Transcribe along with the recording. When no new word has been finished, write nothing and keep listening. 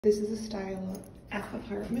This is a style of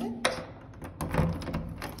apartment.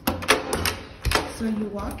 So you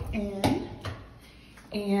walk in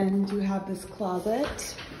and you have this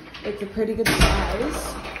closet. It's a pretty good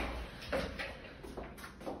size.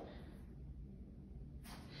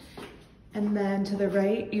 And then to the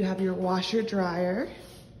right, you have your washer dryer,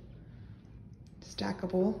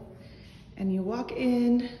 stackable. And you walk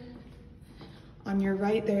in, on your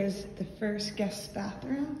right, there's the first guest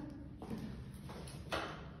bathroom.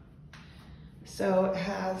 So it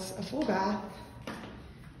has a full bath.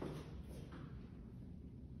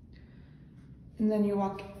 And then you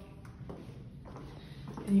walk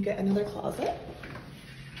and you get another closet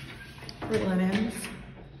for linens.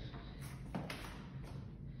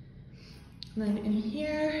 And then in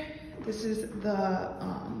here, this is the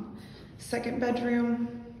second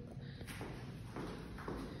bedroom.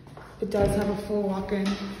 It does have a full walk-in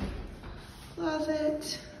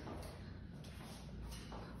closet.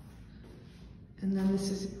 And then this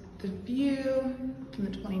is the view from the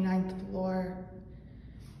 29th floor.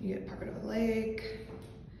 You get part of a lake.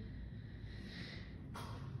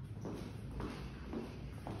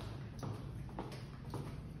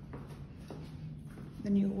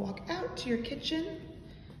 Then you walk out to your kitchen.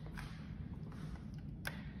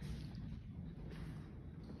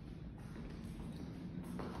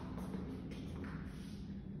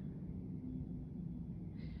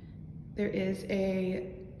 There is a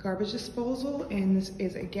garbage disposal, and this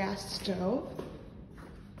is a gas stove.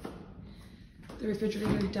 The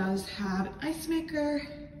refrigerator does have an ice maker.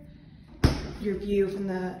 Your view from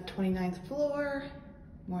the 29th floor,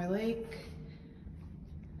 more lake.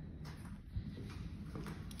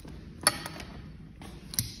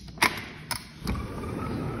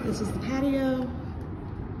 This is the patio.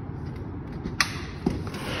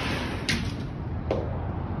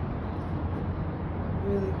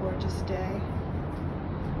 Really gorgeous day.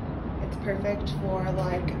 It's perfect for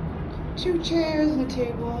like 2 chairs and a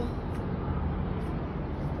table.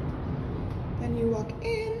 Then you walk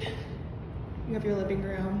in, you have your living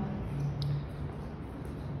room.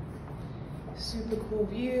 Super cool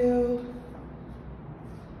view.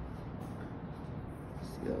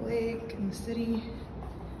 See the lake and the city.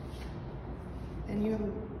 And you have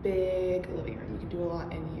a big living room. You can do a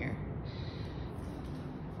lot in here.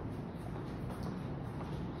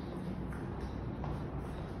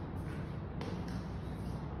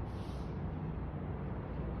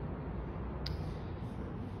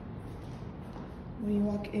 When you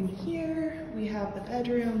walk in here, we have the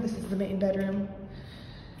bedroom. This is the main bedroom.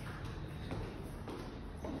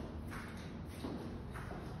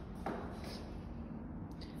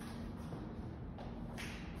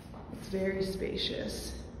 It's very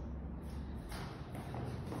spacious.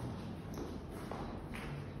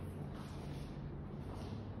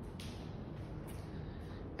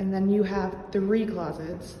 And then you have 3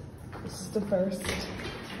 closets. This is the first.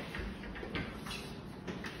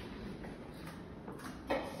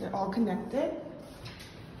 They're all connected.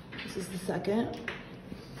 This is the second.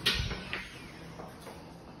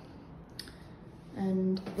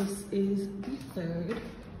 And this is the third.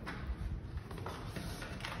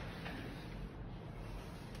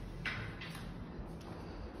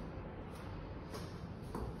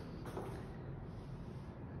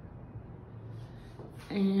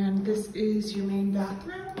 And this is your main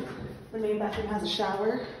bathroom. The main bathroom has a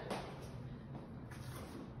shower.